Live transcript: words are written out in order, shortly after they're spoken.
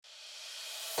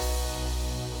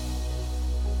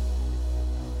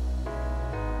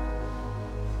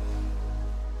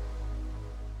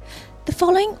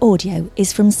following audio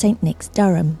is from St Nick's,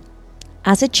 Durham.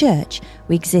 As a church,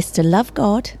 we exist to love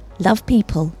God, love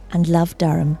people and love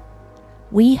Durham.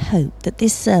 We hope that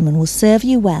this sermon will serve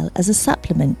you well as a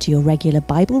supplement to your regular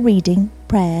Bible reading,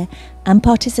 prayer and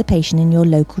participation in your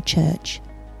local church.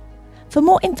 For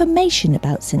more information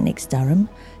about St Nick's, Durham,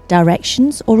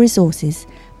 directions or resources,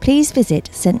 please visit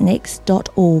stnicks.org.uk.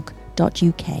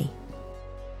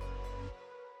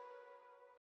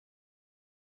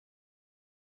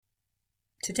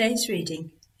 Today's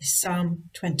reading is Psalm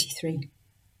 23.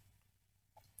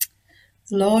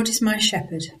 The Lord is my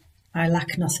shepherd, I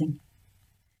lack nothing.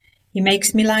 He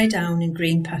makes me lie down in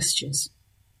green pastures.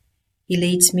 He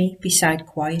leads me beside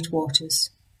quiet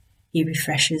waters. He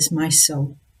refreshes my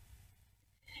soul.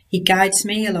 He guides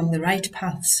me along the right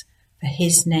paths for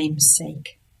his name's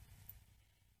sake.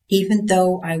 Even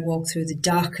though I walk through the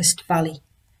darkest valley,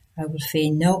 I will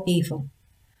fear no evil,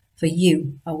 for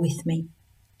you are with me.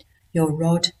 Your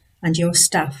rod and your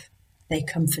staff, they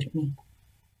comfort me.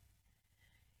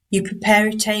 You prepare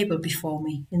a table before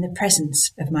me in the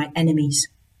presence of my enemies.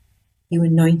 You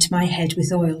anoint my head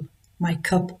with oil, my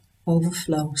cup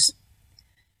overflows.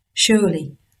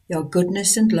 Surely your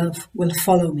goodness and love will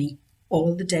follow me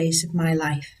all the days of my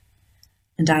life,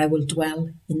 and I will dwell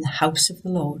in the house of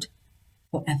the Lord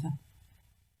forever.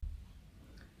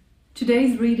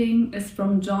 Today's reading is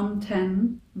from John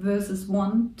 10, verses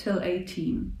 1 till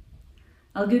 18.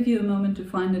 I'll give you a moment to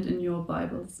find it in your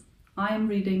Bibles. I am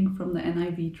reading from the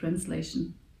NIV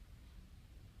translation.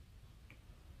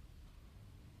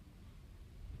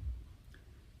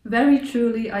 Very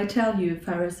truly I tell you,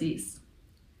 Pharisees,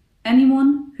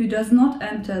 anyone who does not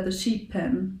enter the sheep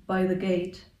pen by the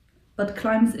gate, but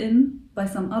climbs in by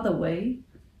some other way,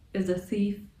 is a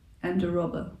thief and a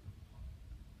robber.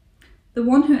 The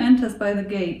one who enters by the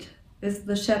gate is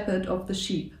the shepherd of the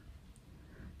sheep.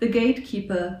 The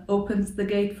gatekeeper opens the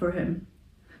gate for him,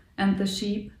 and the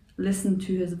sheep listen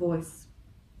to his voice.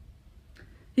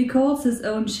 He calls his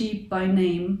own sheep by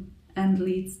name and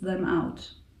leads them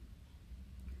out.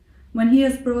 When he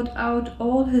has brought out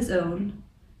all his own,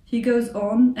 he goes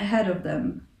on ahead of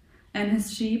them, and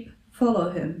his sheep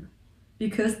follow him,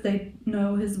 because they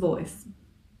know his voice.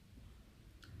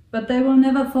 But they will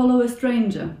never follow a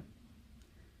stranger.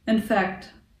 In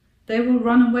fact, they will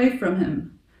run away from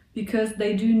him, because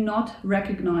they do not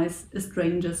recognize a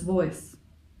stranger's voice.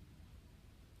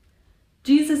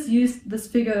 Jesus used this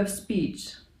figure of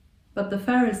speech, but the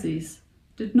Pharisees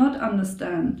did not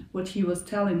understand what he was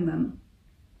telling them.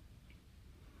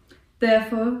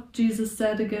 Therefore, Jesus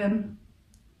said again,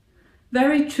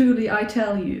 very truly I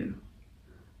tell you,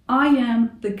 I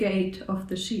am the gate of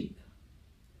the sheep.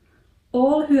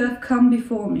 All who have come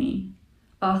before me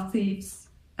are thieves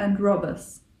and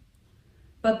robbers,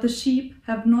 but the sheep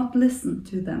have not listened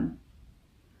to them.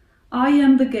 I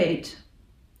am the gate.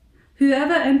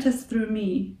 Whoever enters through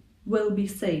me will be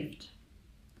saved.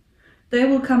 They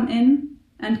will come in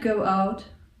and go out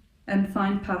and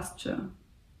find pasture.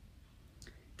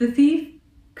 The thief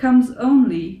comes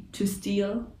only to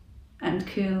steal and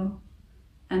kill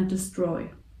and destroy.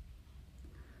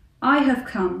 I have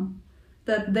come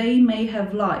that they may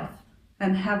have life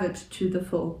and have it to the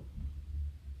full.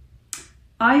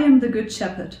 I am the good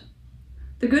shepherd.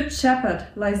 The good shepherd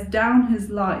lies down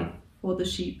his life for the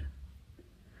sheep.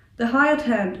 The hired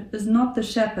hand is not the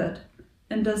shepherd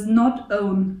and does not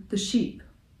own the sheep.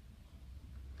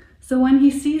 So when he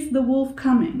sees the wolf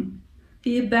coming,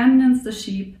 he abandons the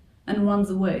sheep and runs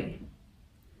away.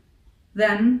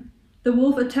 Then the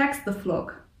wolf attacks the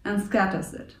flock and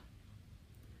scatters it.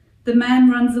 The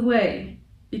man runs away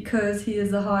because he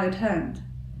is a hired hand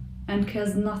and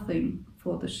cares nothing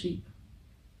for the sheep.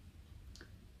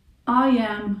 I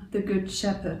am the good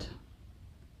shepherd.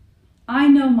 I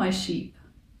know my sheep,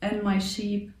 and my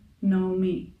sheep know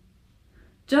me,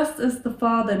 just as the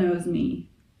Father knows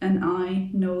me, and I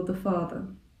know the Father.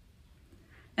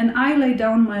 And I lay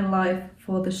down my life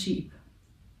for the sheep.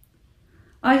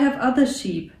 I have other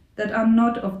sheep that are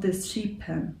not of this sheep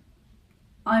pen.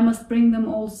 I must bring them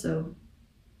also.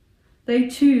 They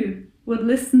too would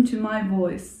listen to my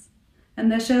voice,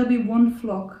 and there shall be one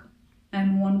flock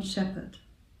and one shepherd.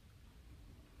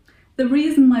 The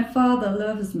reason my Father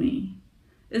loves me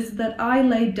is that I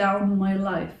lay down my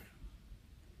life,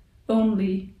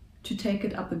 only to take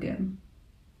it up again.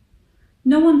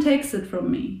 No one takes it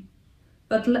from me,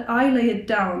 but I lay it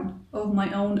down of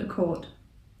my own accord.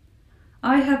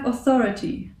 I have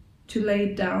authority to lay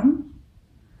it down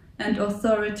and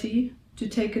authority to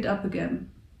take it up again.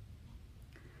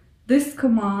 This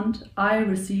command I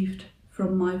received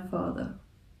from my Father.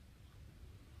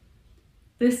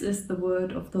 This is the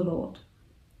word of the Lord.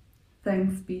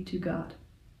 Thanks be to God.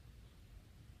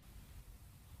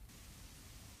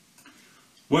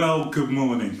 Well, good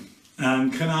morning,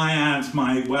 and can I add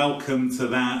my welcome to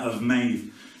that of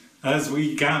Maeve as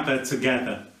we gather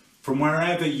together from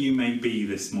wherever you may be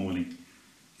this morning.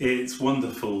 It's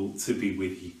wonderful to be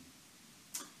with you.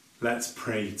 Let's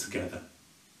pray together.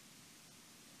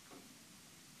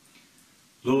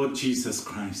 Lord Jesus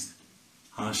Christ,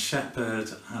 our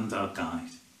shepherd and our guide,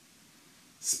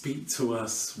 speak to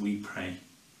us, we pray,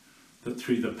 that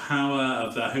through the power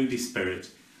of the Holy Spirit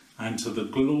and to the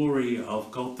glory of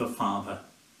God the Father,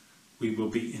 we will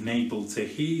be enabled to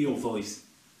hear your voice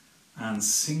and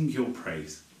sing your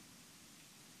praise.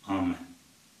 Amen.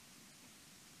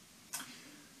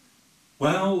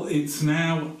 Well, it's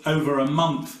now over a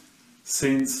month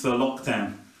since the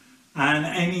lockdown, and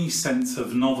any sense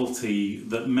of novelty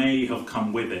that may have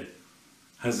come with it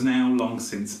has now long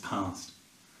since passed.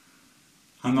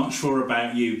 I'm not sure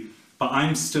about you, but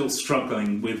I'm still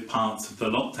struggling with parts of the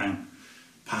lockdown,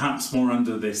 perhaps more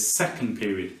under this second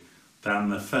period than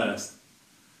the first.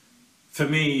 For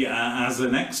me, as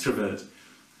an extrovert,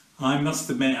 I must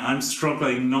admit I'm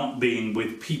struggling not being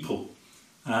with people,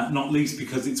 not least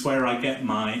because it's where I get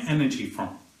my energy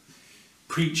from.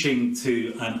 Preaching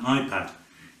to an iPad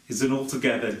is an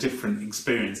altogether different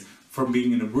experience from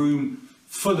being in a room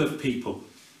full of people,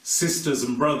 sisters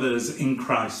and brothers in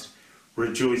Christ,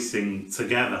 rejoicing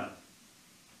together.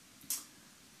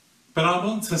 But I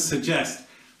want to suggest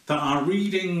that our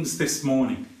readings this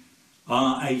morning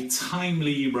are a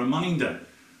timely reminder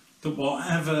that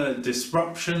whatever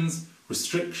disruptions,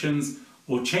 restrictions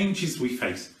or changes we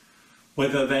face,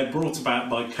 whether they're brought about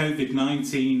by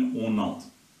COVID-19 or not,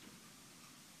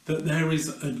 that there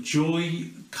is a joy,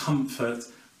 comfort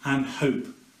and hope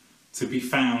to be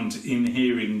found in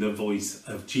hearing the voice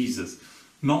of Jesus,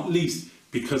 not least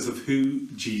because of who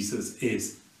Jesus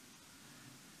is.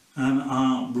 And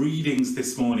our readings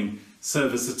this morning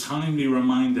serve as a timely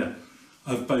reminder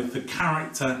of both the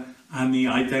character and the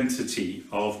identity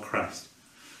of Christ.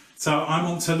 So I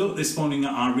want to look this morning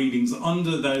at our readings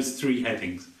under those three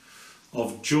headings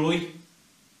of joy,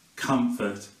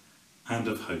 comfort and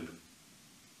of hope.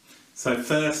 So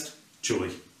first,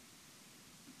 joy.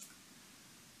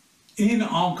 In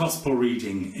our gospel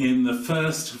reading, in the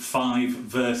first 5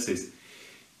 verses,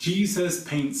 Jesus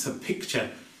paints a picture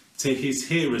to his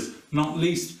hearers, not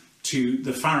least to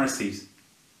the Pharisees.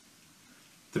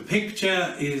 The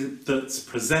picture that's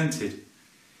presented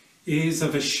is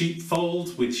of a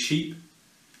sheepfold with sheep,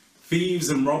 thieves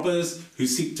and robbers who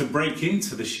seek to break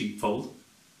into the sheepfold,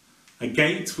 a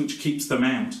gate which keeps them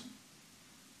out,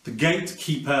 the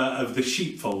gatekeeper of the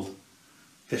sheepfold,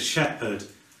 the shepherd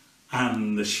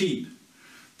and the sheep.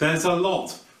 There's a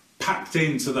lot packed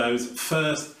into those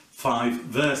first 5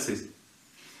 verses.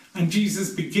 And Jesus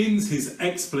begins his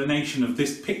explanation of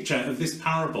this picture, of this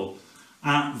parable,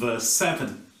 at verse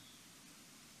 7,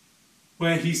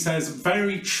 where he says,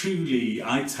 "Very truly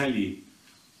I tell you,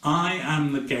 I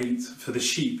am the gate for the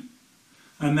sheep."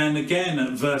 And then again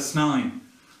at verse 9,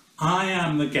 "I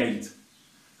am the gate.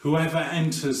 Whoever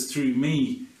enters through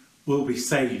me will be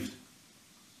saved."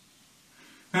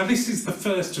 Now this is the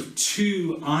first of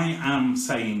 2 I am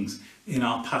sayings in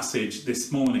our passage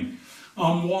this morning,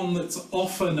 on one that's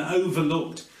often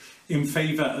overlooked in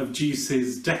favour of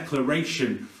Jesus'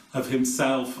 declaration of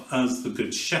himself as the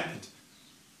Good Shepherd.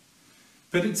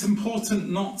 But it's important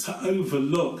not to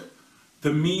overlook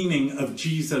the meaning of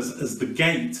Jesus as the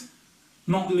gate,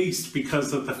 not least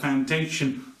because of the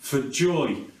foundation for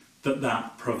joy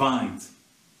that provides.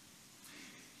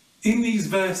 In these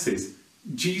verses,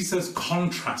 Jesus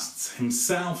contrasts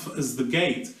himself as the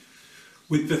gate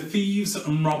with the thieves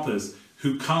and robbers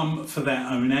who come for their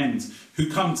own ends, who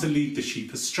come to lead the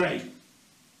sheep astray.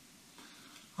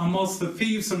 And whilst the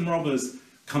thieves and robbers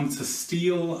come to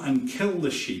steal and kill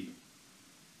the sheep,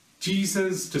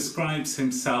 Jesus describes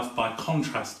himself by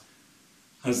contrast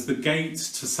as the gate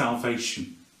to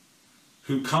salvation,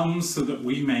 who comes so that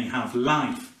we may have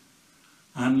life,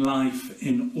 and life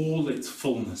in all its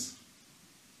fullness.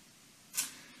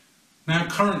 Now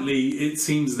currently it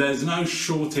seems there's no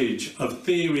shortage of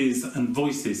theories and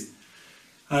voices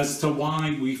as to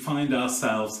why we find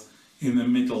ourselves in the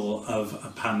middle of a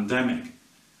pandemic.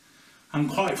 And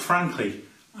quite frankly,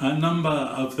 a number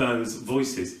of those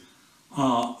voices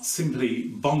are simply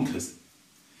bonkers.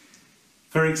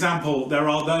 For example, there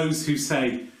are those who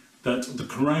say that the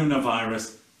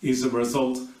coronavirus is a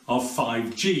result of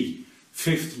 5G,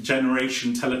 5th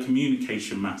generation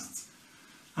telecommunication masts,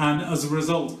 and as a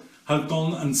result have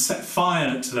gone and set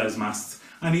fire to those masts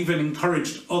and even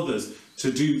encouraged others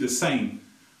to do the same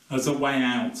as a way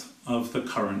out of the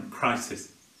current crisis.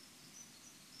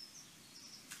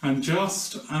 And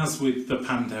just as with the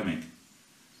pandemic,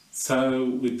 so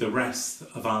with the rest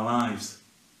of our lives.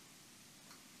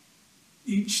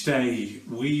 Each day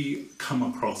we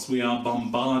are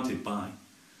bombarded by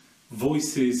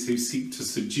voices who seek to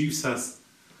seduce us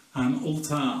and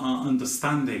alter our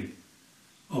understanding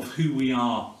of who we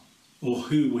are or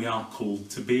who we are called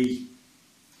to be.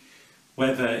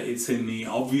 Whether it's in the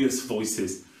obvious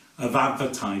voices of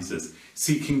advertisers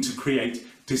seeking to create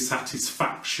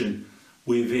dissatisfaction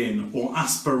within or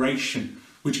aspiration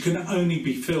which can only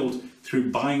be filled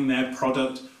through buying their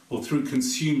product or through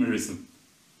consumerism,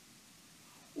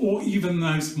 or even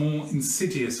those more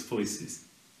insidious voices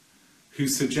who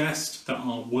suggest that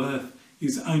our worth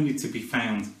is only to be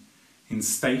found in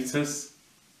status,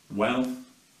 wealth,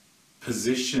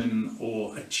 position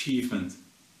or achievement.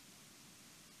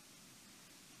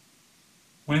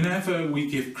 Whenever we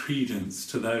give credence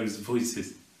to those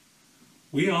voices,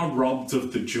 we are robbed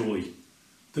of the joy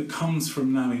that comes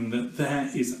from knowing that there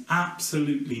is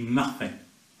absolutely nothing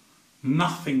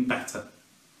better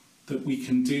that we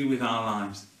can do with our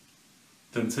lives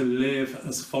than to live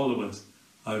as followers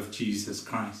of Jesus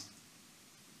Christ.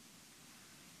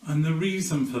 And the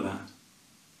reason for that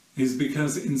is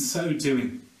because in so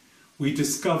doing, we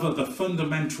discover the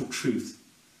fundamental truth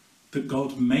that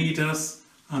God made us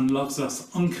and loves us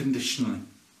unconditionally,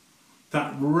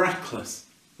 that reckless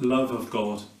love of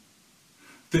God,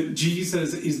 that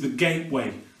Jesus is the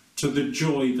gateway to the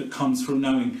joy that comes from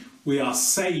knowing we are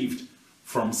saved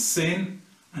from sin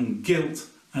and guilt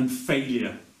and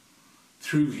failure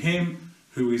through him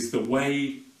who is the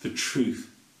way, the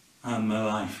truth and the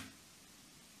life.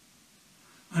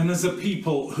 And as a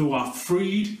people who are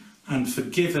freed and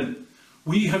forgiven,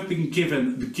 we have been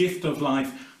given the gift of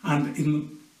life, and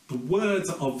in the words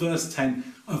of verse 10,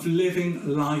 of living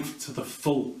life to the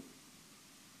full.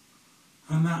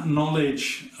 And that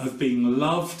knowledge of being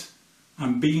loved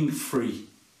and being free,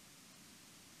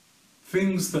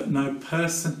 things that no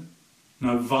person,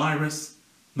 no virus,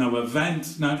 no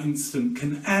event, no incident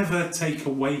can ever take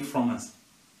away from us.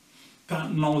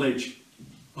 That knowledge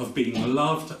of being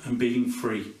loved and being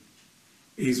free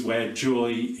is where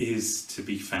joy is to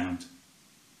be found.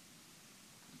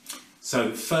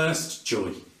 So first,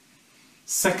 joy.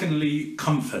 Secondly,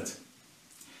 comfort.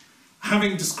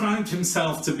 Having described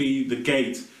himself to be the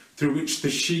gate through which the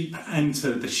sheep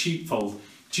enter the sheepfold,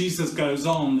 Jesus goes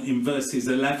on in verses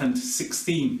 11 to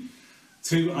 16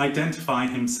 to identify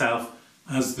himself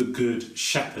as the Good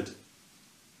Shepherd.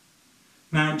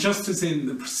 Now, just as in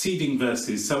the preceding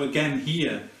verses, so again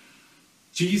here,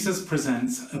 Jesus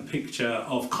presents a picture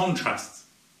of contrasts.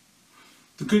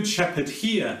 The Good Shepherd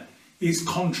here is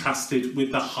contrasted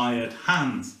with the hired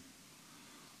hand.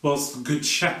 Whilst the Good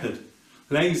Shepherd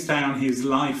lays down his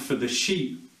life for the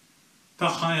sheep, the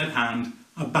hired hand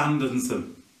abandons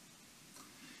them.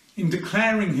 In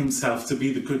declaring himself to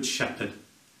be the Good Shepherd,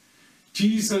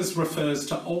 Jesus refers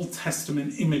to Old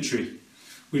Testament imagery,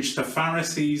 which the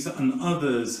Pharisees and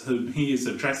others whom he is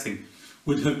addressing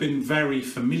would have been very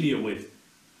familiar with,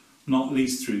 not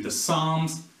least through the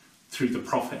Psalms, through the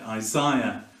prophet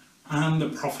Isaiah and the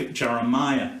prophet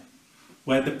Jeremiah,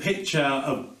 where the picture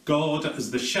of God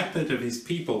as the shepherd of his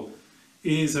people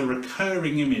is a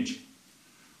recurring image,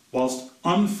 whilst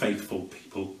unfaithful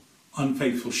people,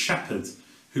 unfaithful shepherds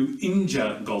who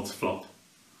injure God's flock,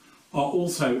 are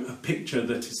also a picture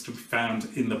that is to be found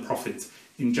in the prophets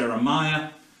in Jeremiah,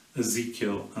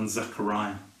 Ezekiel and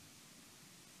Zechariah.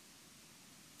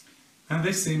 Now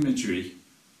this imagery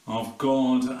of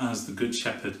God as the Good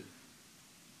Shepherd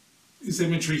is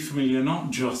imagery familiar not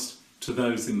just to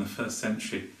those in the first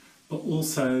century, but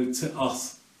also to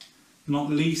us, not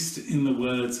least in the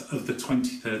words of the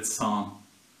 23rd Psalm,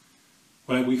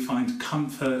 where we find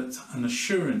comfort and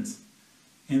assurance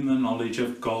in the knowledge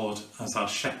of God as our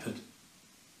shepherd.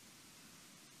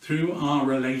 Through our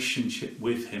relationship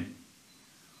with him,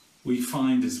 we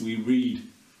find as we read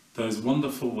those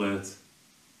wonderful words,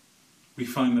 we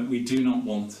find that we do not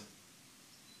want,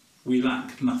 we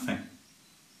lack nothing,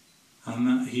 and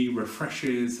that he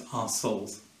refreshes our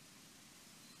souls.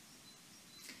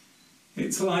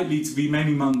 It's likely to be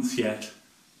many months yet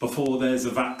before there's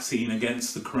a vaccine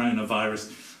against the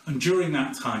coronavirus, and during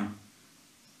that time,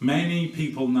 many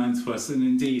people known to us, and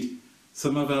indeed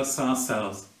some of us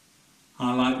ourselves,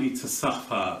 are likely to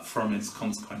suffer from its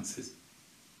consequences.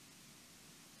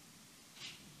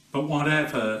 But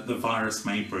whatever the virus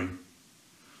may bring,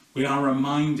 we are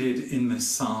reminded in this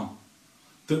psalm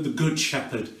that the Good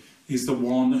Shepherd is the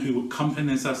one who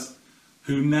accompanies us,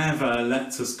 who never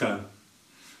lets us go,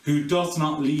 who does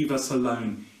not leave us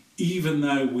alone, even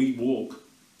though we walk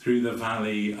through the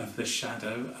valley of the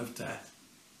shadow of death.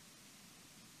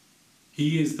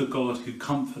 He is the God who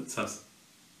comforts us,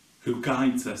 who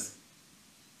guides us.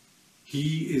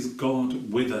 He is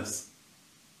God with us.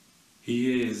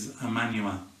 He is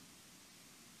Emmanuel.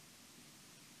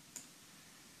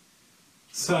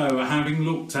 So, having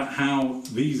looked at how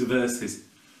these verses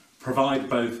provide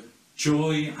both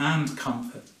joy and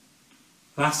comfort,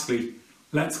 lastly,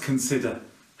 let's consider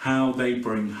how they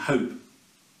bring hope.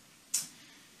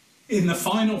 In the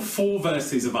final 4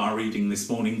 verses of our reading this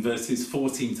morning, verses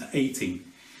 14 to 18,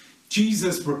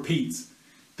 Jesus repeats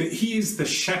that he is the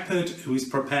shepherd who is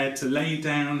prepared to lay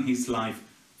down his life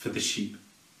for the sheep.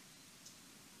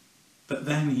 But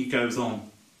then he goes on.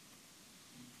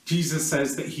 Jesus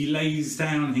says that he lays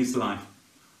down his life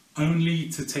only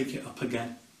to take it up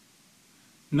again.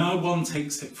 No one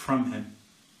takes it from him.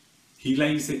 He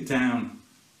lays it down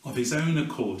of his own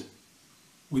accord,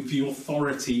 with the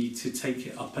authority to take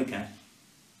it up again.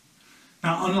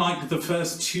 Now, unlike the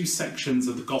first 2 sections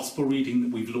of the gospel reading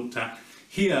that we've looked at,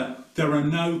 here there are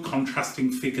no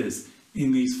contrasting figures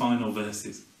in these final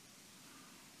verses.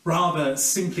 Rather,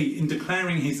 simply in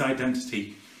declaring his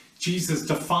identity, Jesus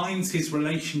defines his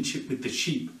relationship with the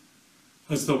sheep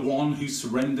as the one who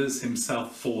surrenders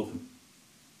himself for them,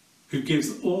 who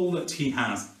gives all that he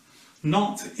has,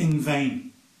 not in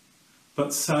vain,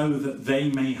 but so that they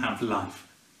may have life,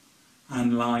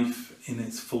 and life in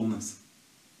its fullness.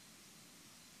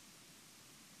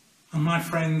 And my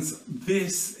friends,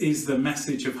 this is the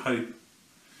message of hope,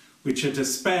 which a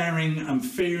despairing and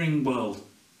fearing world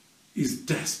is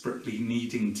desperately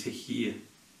needing to hear.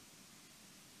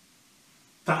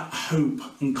 That hope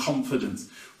and confidence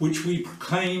which we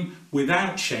proclaim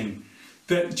without shame,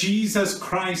 that Jesus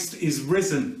Christ is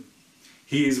risen.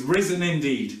 He is risen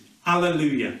indeed.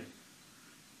 Alleluia.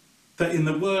 That in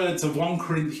the words of 1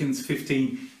 Corinthians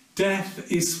 15,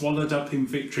 death is swallowed up in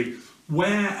victory.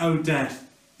 Where, O death,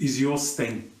 is your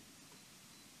sting?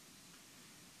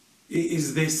 It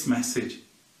is this message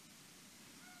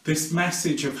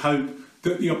of hope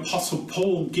that the Apostle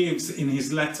Paul gives in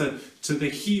his letter to the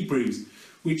Hebrews,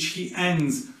 which he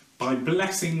ends by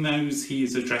blessing those he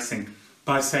is addressing,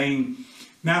 by saying,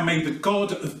 "Now may the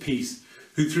God of peace,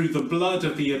 who through the blood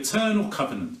of the eternal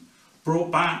covenant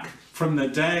brought back from the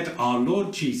dead our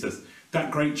Lord Jesus,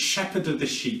 that great shepherd of the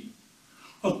sheep,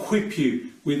 equip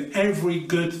you with every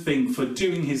good thing for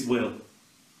doing his will,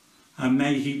 and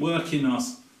may he work in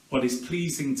us what is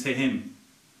pleasing to him,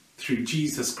 through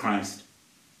Jesus Christ,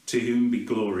 to whom be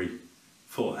glory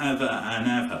forever and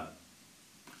ever.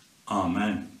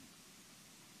 Amen."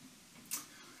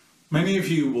 Many of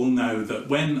you will know that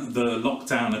when the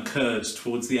lockdown occurred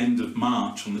towards the end of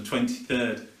March on the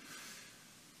 23rd,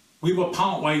 we were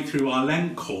partway through our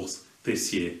Lent course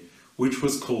this year, which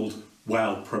was called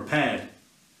Well Prepared.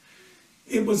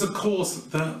 It was a course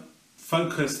that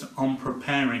focused on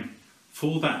preparing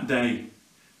for that day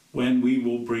when we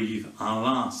will breathe our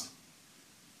last,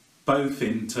 both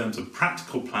in terms of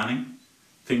practical planning,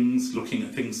 looking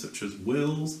at things such as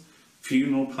wills,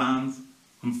 funeral plans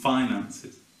and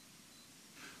finances,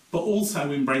 but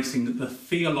also embracing the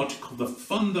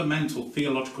fundamental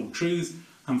theological truths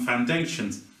and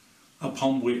foundations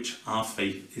upon which our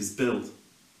faith is built.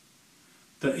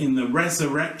 That in the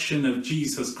resurrection of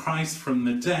Jesus Christ from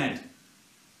the dead,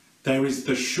 there is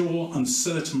the sure and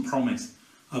certain promise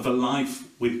of a life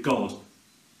with God,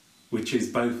 which is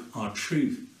both our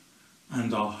truth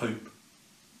and our hope.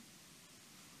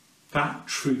 That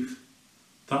truth,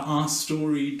 that our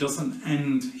story doesn't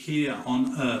end here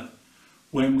on earth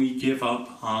when we give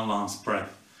up our last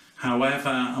breath, however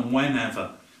and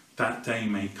whenever that day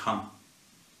may come.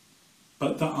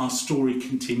 But that our story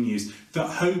continues, that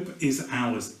hope is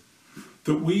ours,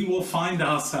 that we will find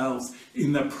ourselves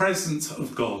in the presence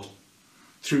of God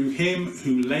through him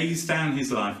who lays down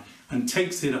his life and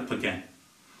takes it up again.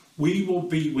 We will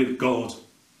be with God,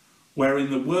 where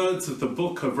in the words of the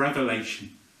book of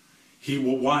Revelation, he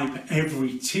will wipe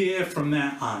every tear from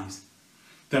their eyes.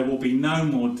 There will be no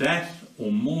more death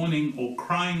or mourning or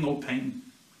crying or pain,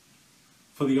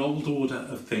 for the old order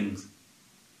of things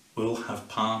will have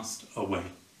passed away.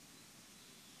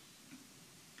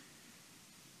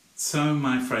 So,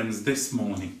 my friends, this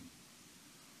morning,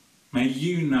 may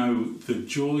you know the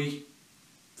joy,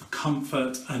 the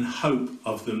comfort and hope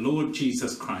of the Lord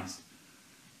Jesus Christ,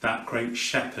 that great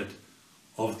shepherd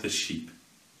of the sheep.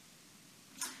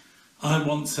 I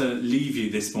want to leave you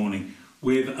this morning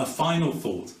with a final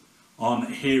thought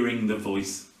on hearing the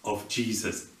voice of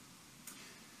Jesus.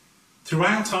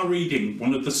 Throughout our reading,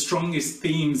 one of the strongest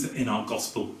themes in our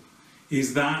gospel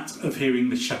is that of hearing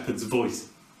the shepherd's voice.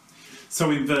 So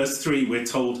in verse 3, we're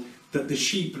told that the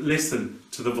sheep listen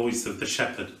to the voice of the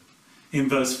shepherd. in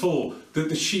verse 4 that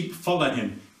the sheep follow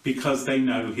him because they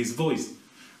know his voice.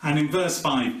 And in verse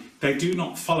 5, they do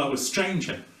not follow a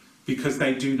stranger because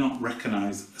they do not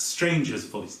recognise a stranger's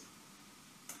voice.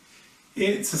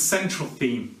 It's a central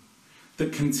theme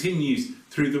that continues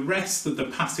through the rest of the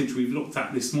passage we've looked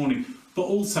at this morning, but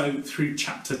also through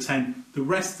chapter 10, the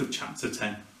rest of chapter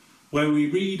 10, where we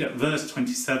read at verse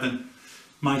 27,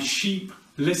 "My sheep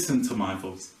listen to my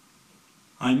voice.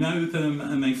 I know them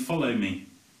and they follow me.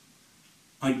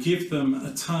 I give them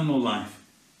eternal life,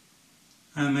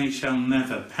 and they shall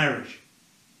never perish."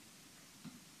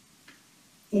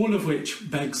 All of which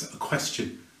begs a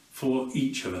question for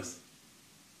each of us.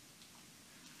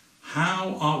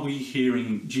 How are we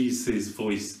hearing Jesus'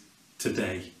 voice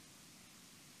today?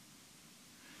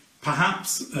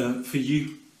 Perhaps for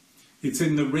you, it's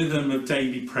in the rhythm of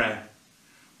daily prayer,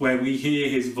 where we hear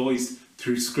his voice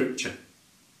through Scripture.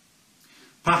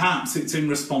 Perhaps it's in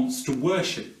response to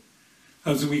worship,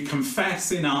 as we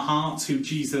confess in our hearts who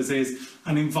Jesus is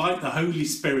and invite the Holy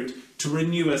Spirit to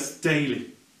renew us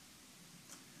daily.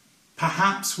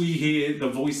 Perhaps we hear the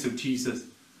voice of Jesus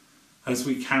as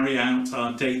we carry out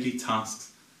our daily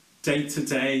tasks, day to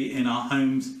day in our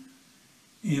homes,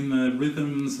 in the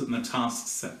rhythms and the tasks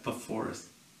set before us.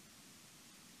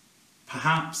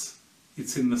 Perhaps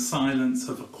it's in the silence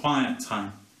of a quiet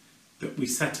time that we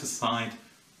set aside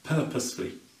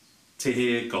purposefully to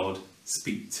hear God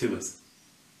speak to us.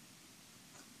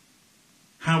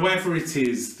 However it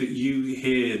is that you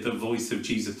hear the voice of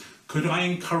Jesus, could I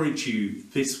encourage you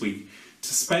this week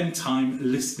to spend time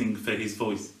listening for his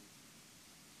voice?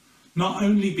 Not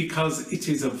only because it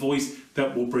is a voice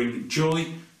that will bring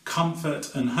joy,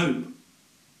 comfort and hope,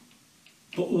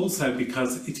 but also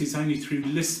because it is only through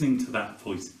listening to that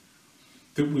voice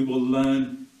that we will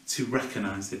learn to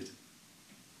recognise it.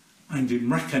 And in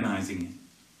recognising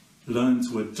it, learn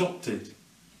to adopt it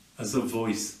as a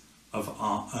voice of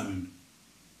our own.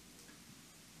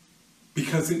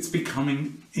 Because it's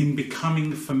becoming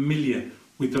familiar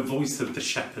with the voice of the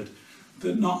shepherd,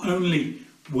 that not only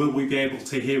will we be able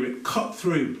to hear it cut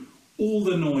through all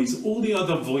the noise, all the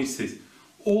other voices,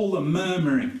 all the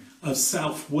murmuring of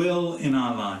self-will in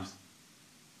our lives,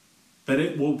 but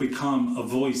it will become a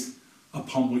voice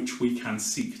upon which we can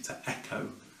seek to echo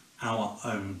our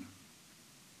own.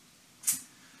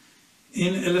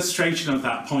 In illustration of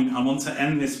that point, I want to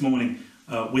end this morning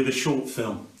with a short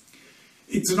film.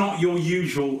 It's not your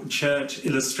usual church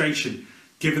illustration,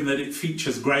 given that it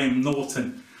features Graham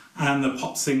Norton and the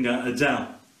pop singer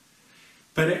Adele.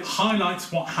 But it highlights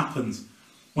what happens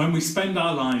when we spend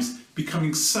our lives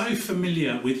becoming so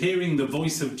familiar with hearing the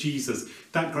voice of Jesus,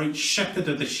 that great shepherd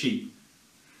of the sheep,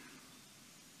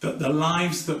 that the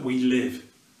lives that we live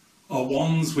are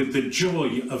ones with the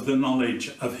joy of the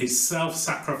knowledge of his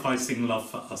self-sacrificing love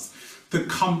for us, the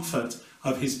comfort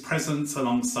of his presence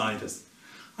alongside us,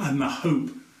 and the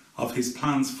hope of his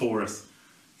plans for us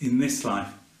in this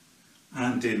life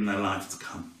and in the life to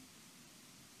come.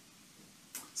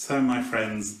 So, my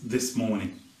friends, this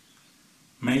morning,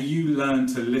 may you learn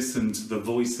to listen to the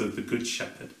voice of the Good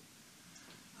Shepherd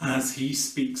as he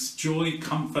speaks joy,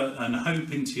 comfort and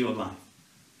hope into your life.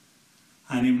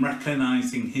 And in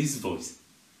recognising his voice,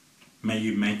 may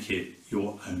you make it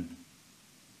your own.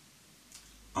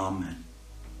 Amen.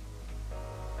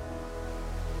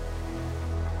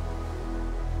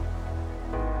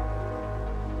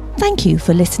 Thank you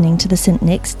for listening to the St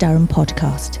Nick's Durham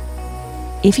podcast.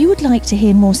 If you would like to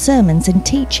hear more sermons and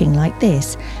teaching like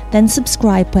this, then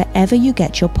subscribe wherever you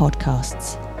get your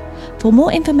podcasts. For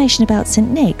more information about St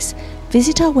Nick's,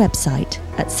 visit our website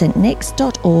at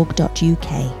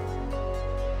stnicks.org.uk.